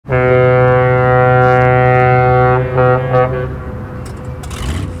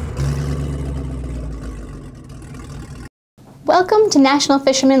to National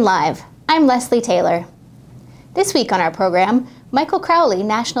Fisherman Live. I'm Leslie Taylor. This week on our program, Michael Crowley,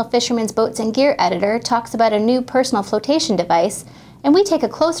 National Fisherman's Boats and Gear editor, talks about a new personal flotation device, and we take a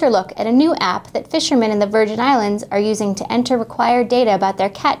closer look at a new app that fishermen in the Virgin Islands are using to enter required data about their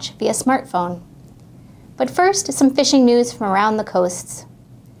catch via smartphone. But first, some fishing news from around the coasts.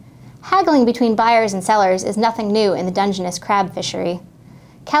 Haggling between buyers and sellers is nothing new in the Dungeness crab fishery.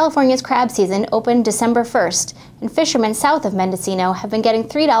 California's crab season opened December 1st, and fishermen south of Mendocino have been getting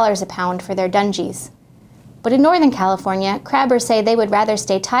 $3 a pound for their dungies. But in Northern California, crabbers say they would rather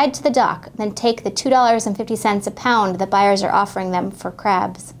stay tied to the dock than take the $2.50 a pound that buyers are offering them for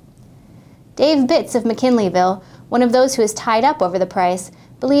crabs. Dave Bitts of McKinleyville, one of those who is tied up over the price,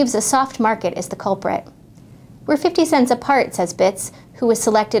 believes a soft market is the culprit. "We're 50 cents apart," says Bitts, who was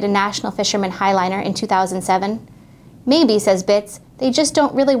selected a National Fisherman Highliner in 2007. "Maybe," says Bitts, "they just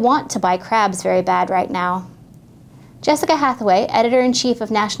don't really want to buy crabs very bad right now." Jessica Hathaway, editor-in-chief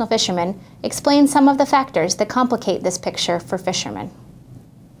of National Fisherman, explains some of the factors that complicate this picture for fishermen.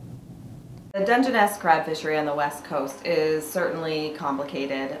 The Dungeness crab fishery on the west coast is certainly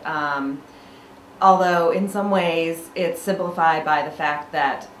complicated, although in some ways it's simplified by the fact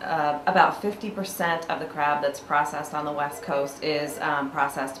that about 50% of the crab that's processed on the west coast is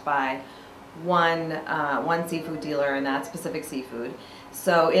processed by one seafood dealer, and that's Pacific Seafood.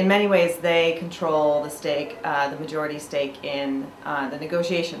 So in many ways they control the stake, the majority stake in the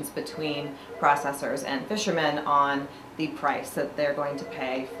negotiations between processors and fishermen on the price that they're going to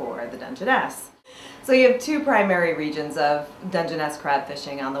pay for the Dungeness. So you have two primary regions of Dungeness crab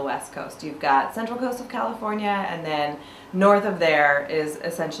fishing on the west coast. You've got central coast of California, and then north of there is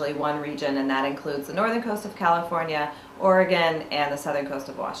essentially one region, and that includes the northern coast of California, Oregon, and the southern coast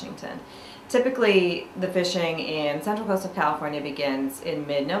of Washington. Typically, the fishing in central coast of California begins in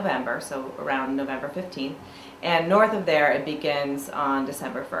mid-November, so around November 15th, and north of there it begins on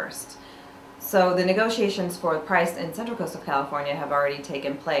December 1st. So the negotiations for the price in central coast of California have already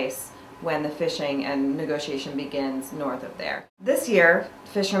taken place when the fishing and negotiation begins north of there. This year,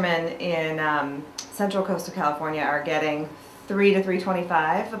 fishermen in central coast of California are getting $3 to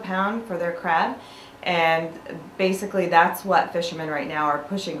 $3.25 a pound for their crab. And basically that's what fishermen right now are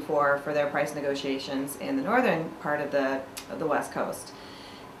pushing for their price negotiations in the northern part of the west coast.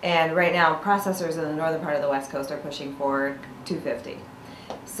 And right now processors in the northern part of the west coast are pushing for $2.50.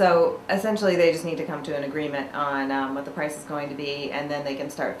 So essentially they just need to come to an agreement on what the price is going to be, and then they can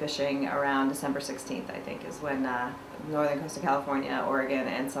start fishing around December 16th, I think, is when northern coast of California, Oregon,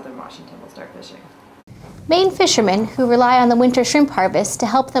 and southern Washington will start fishing. Maine fishermen, who rely on the winter shrimp harvest to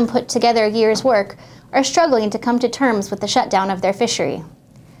help them put together a year's work, are struggling to come to terms with the shutdown of their fishery.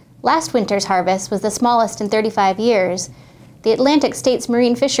 Last winter's harvest was the smallest in 35 years. The Atlantic States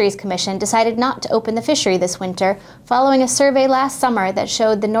Marine Fisheries Commission decided not to open the fishery this winter, following a survey last summer that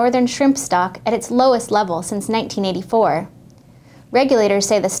showed the northern shrimp stock at its lowest level since 1984. Regulators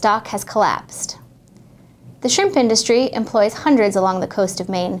say the stock has collapsed. The shrimp industry employs hundreds along the coast of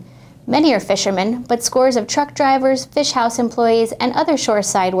Maine. Many are fishermen, but scores of truck drivers, fish house employees, and other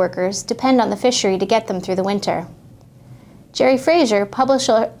shoreside workers depend on the fishery to get them through the winter. Jerry Fraser,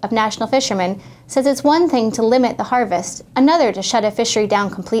 publisher of National Fisherman, says it's one thing to limit the harvest, another to shut a fishery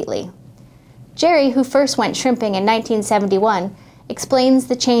down completely. Jerry, who first went shrimping in 1971, explains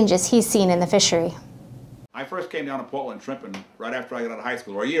the changes he's seen in the fishery. I first came down to Portland shrimping right after I got out of high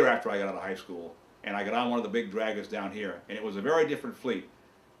school, or a year after I got out of high school, and I got on one of the big draggers down here, and it was a very different fleet.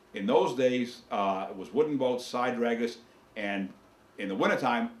 In those days, it was wooden boats, side draggers, and in the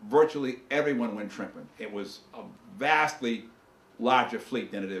wintertime, virtually everyone went shrimping. It was a vastly larger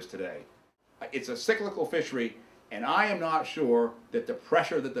fleet than it is today. It's a cyclical fishery, and I am not sure that the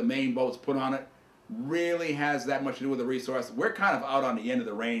pressure that the Maine boats put on it really has that much to do with the resource. We're kind of out on the end of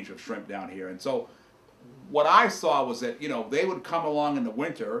the range of shrimp down here, and so what I saw was that, you know, they would come along in the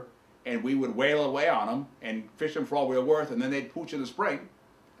winter, and we would whale away on them and fish them for all we were worth, and then they'd pooch in the spring.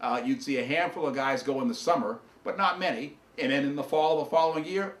 You'd see a handful of guys go in the summer, but not many. And then in the fall of the following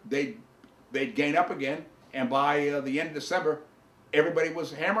year, they'd gain up again. And by the end of December, everybody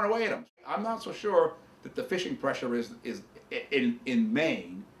was hammering away at them. I'm not so sure that the fishing pressure is in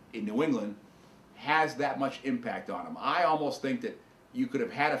Maine, in New England, has that much impact on them. I almost think that you could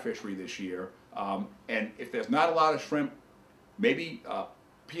have had a fishery this year, and if there's not a lot of shrimp, maybe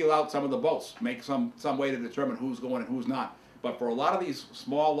peel out some of the boats, make some way to determine who's going and who's not. But for a lot of these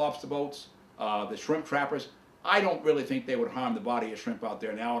small lobster boats, the shrimp trappers, I don't really think they would harm the body of shrimp out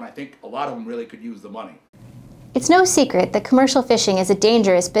there now, and I think a lot of them really could use the money. It's no secret that commercial fishing is a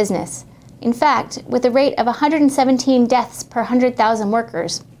dangerous business. In fact, with a rate of 117 deaths per 100,000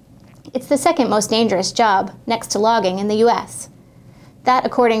 workers, it's the second most dangerous job, next to logging, in the U.S. That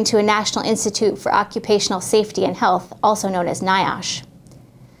according to a National Institute for Occupational Safety and Health, also known as NIOSH.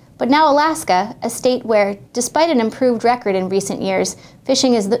 But now Alaska, a state where, despite an improved record in recent years,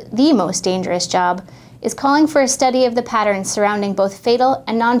 fishing is the most dangerous job, is calling for a study of the patterns surrounding both fatal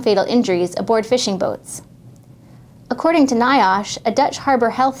and non-fatal injuries aboard fishing boats. According to NIOSH, a Dutch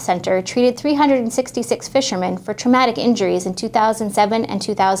harbor health center treated 366 fishermen for traumatic injuries in 2007 and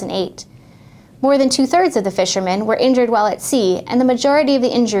 2008. More than two-thirds of the fishermen were injured while at sea, and the majority of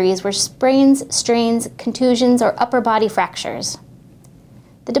the injuries were sprains, strains, contusions, or upper body fractures.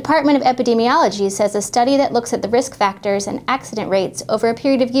 The Department of Epidemiology says a study that looks at the risk factors and accident rates over a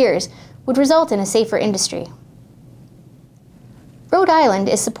period of years would result in a safer industry. Rhode Island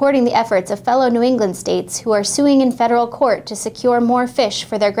is supporting the efforts of fellow New England states who are suing in federal court to secure more fish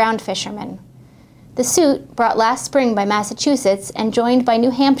for their ground fishermen. The suit, brought last spring by Massachusetts and joined by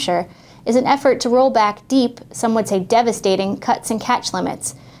New Hampshire, is an effort to roll back deep, some would say devastating, cuts and catch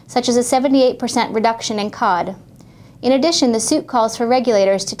limits, such as a 78% reduction in cod. In addition, the suit calls for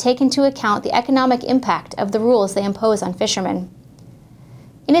regulators to take into account the economic impact of the rules they impose on fishermen.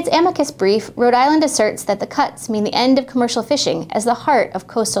 In its amicus brief, Rhode Island asserts that the cuts mean the end of commercial fishing as the heart of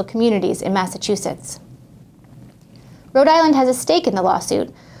coastal communities in Massachusetts. Rhode Island has a stake in the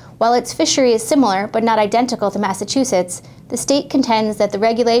lawsuit. While its fishery is similar but not identical to Massachusetts, the state contends that the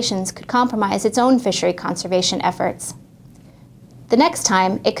regulations could compromise its own fishery conservation efforts. The next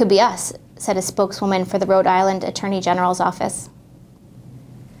time, it could be us, said a spokeswoman for the Rhode Island Attorney General's office.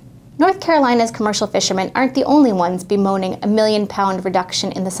 North Carolina's commercial fishermen aren't the only ones bemoaning a 1 million-pound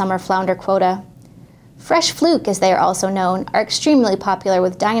reduction in the summer flounder quota. Fresh fluke, as they are also known, are extremely popular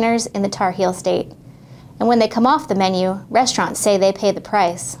with diners in the Tar Heel state. And when they come off the menu, restaurants say they pay the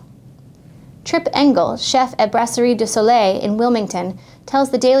price. Trip Engel, chef at Brasserie du Soleil in Wilmington, tells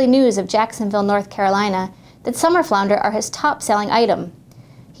the Daily News of Jacksonville, North Carolina, that summer flounder are his top-selling item.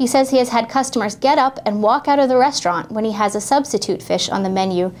 He says he has had customers get up and walk out of the restaurant when he has a substitute fish on the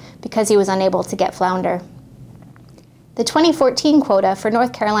menu because he was unable to get flounder. The 2014 quota for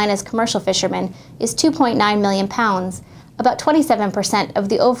North Carolina's commercial fishermen is 2.9 million pounds, about 27% of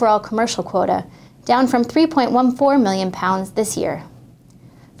the overall commercial quota, down from 3.14 million pounds this year.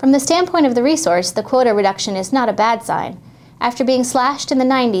 From the standpoint of the resource, the quota reduction is not a bad sign. After being slashed in the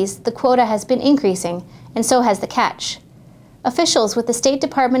 90s, the quota has been increasing, and so has the catch. Officials with the State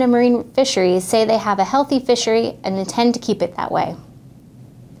Department of Marine Fisheries say they have a healthy fishery and intend to keep it that way.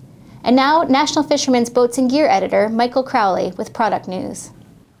 And now, National Fisherman's Boats and Gear editor, Michael Crowley, with product news.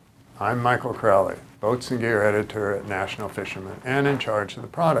 I'm Michael Crowley, Boats and Gear editor at National Fisherman and in charge of the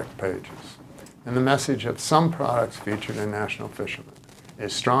product pages. And the message of some products featured in National Fisherman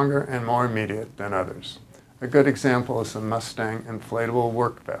is stronger and more immediate than others. A good example is the Mustang inflatable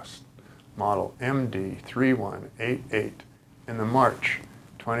work vest, model MD3188, in the March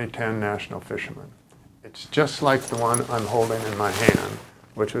 2010 National Fisherman. It's just like the one I'm holding in my hand,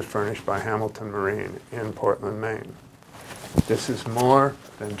 which was furnished by Hamilton Marine in Portland, Maine. This is more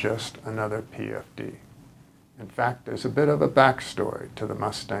than just another PFD. In fact, there's a bit of a backstory to the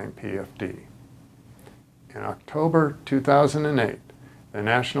Mustang PFD. In October 2008, the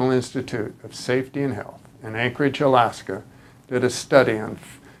National Institute of Safety and Health in Anchorage, Alaska, did a study on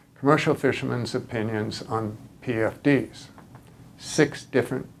commercial fishermen's opinions on PFDs. 6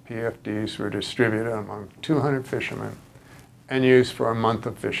 different PFDs were distributed among 200 fishermen and used for a month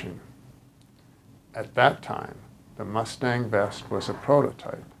of fishing. At that time, the Mustang vest was a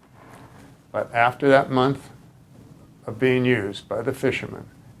prototype. But after that month of being used by the fishermen,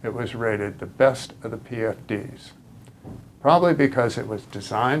 it was rated the best of the PFDs. Probably because it was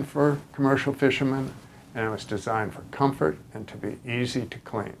designed for commercial fishermen and it was designed for comfort and to be easy to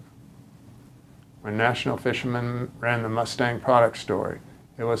clean. When National Fisherman ran the Mustang product story,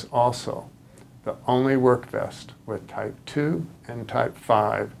 it was also the only work vest with Type 2 and Type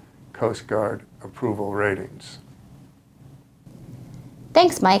 5 Coast Guard approval ratings.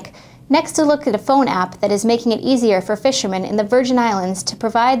 Thanks, Mike. Next, a look at a phone app that is making it easier for fishermen in the Virgin Islands to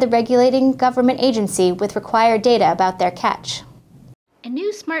provide the regulating government agency with required data about their catch. A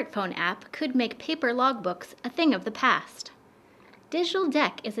new smartphone app could make paper logbooks a thing of the past. Digital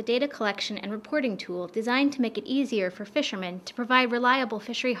Deck is a data collection and reporting tool designed to make it easier for fishermen to provide reliable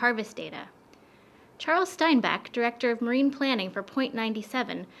fishery harvest data. Charles Steinbach, Director of Marine Planning for Point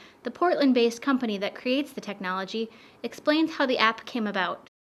 97, the Portland-based company that creates the technology, explains how the app came about.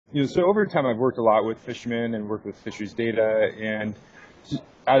 So over time I've worked a lot with fishermen and worked with fisheries data, and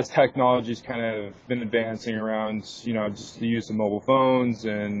as technology's kind of been advancing around, just the use of mobile phones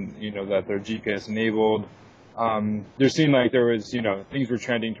and, that they're GPS enabled, there seemed like there was, things were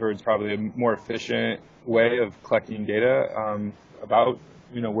trending towards probably a more efficient way of collecting data. about,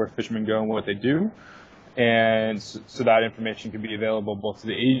 where fishermen go and what they do. And so that information can be available both to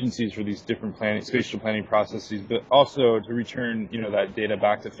the agencies for these different spatial planning processes, but also to return, that data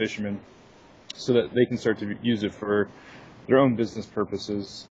back to fishermen so that they can start to use it for their own business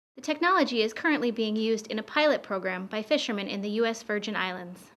purposes. The technology is currently being used in a pilot program by fishermen in the U.S. Virgin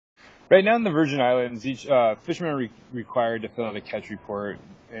Islands. Right now in the Virgin Islands, each fishermen are required to fill out a catch report,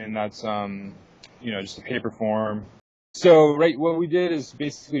 and that's just a paper form. So what we did is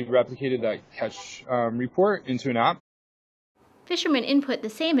basically replicated that catch report into an app. Fishermen input the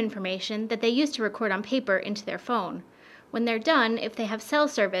same information that they used to record on paper into their phone. When they're done, if they have cell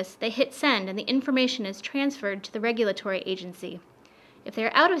service, they hit send and the information is transferred to the regulatory agency. If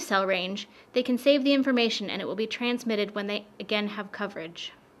they're out of cell range, they can save the information and it will be transmitted when they again have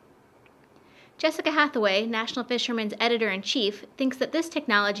coverage. Jessica Hathaway, National Fisherman's Editor-in-Chief, thinks that this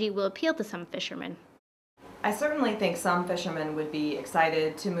technology will appeal to some fishermen. I certainly think some fishermen would be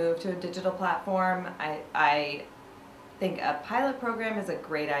excited to move to a digital platform. I think a pilot program is a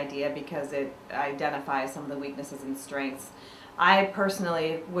great idea because it identifies some of the weaknesses and strengths. I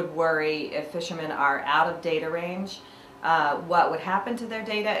personally would worry if fishermen are out of data range, what would happen to their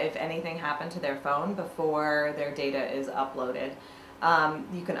data if anything happened to their phone before their data is uploaded.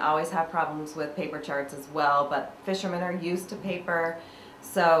 You can always have problems with paper charts as well, but fishermen are used to paper.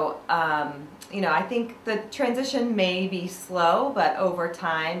 So, I think the transition may be slow, but over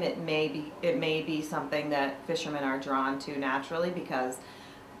time it may be something that fishermen are drawn to naturally because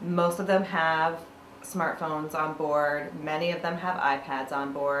most of them have smartphones on board, many of them have iPads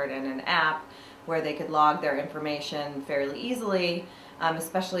on board and an app where they could log their information fairly easily,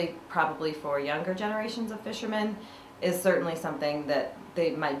 especially probably for younger generations of fishermen, is certainly something that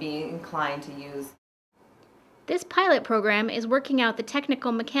they might be inclined to use. This pilot program is working out the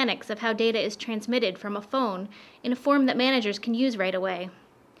technical mechanics of how data is transmitted from a phone in a form that managers can use right away.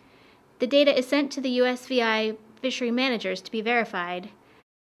 The data is sent to the USVI fishery managers to be verified.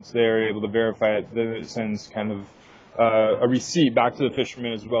 So they're able to verify it, then it sends kind of a receipt back to the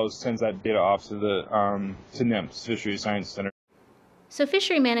fishermen as well as sends that data off to the to NIMS, Fishery Science Center. So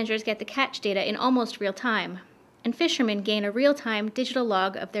fishery managers get the catch data in almost real time, and fishermen gain a real-time digital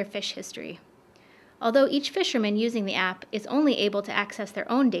log of their fish history. Although each fisherman using the app is only able to access their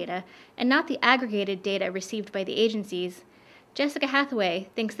own data and not the aggregated data received by the agencies, Jessica Hathaway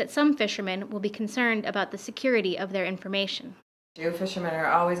thinks that some fishermen will be concerned about the security of their information. Fishermen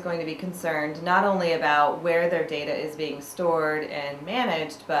are always going to be concerned not only about where their data is being stored and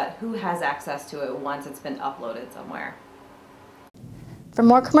managed, but who has access to it once it's been uploaded somewhere. For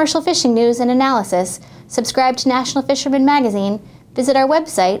more commercial fishing news and analysis, subscribe to National Fisherman Magazine, visit our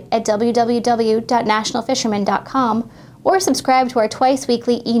website at www.nationalfisherman.com, or subscribe to our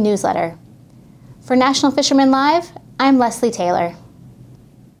twice-weekly e-newsletter. For National Fisherman Live, I'm Leslie Taylor.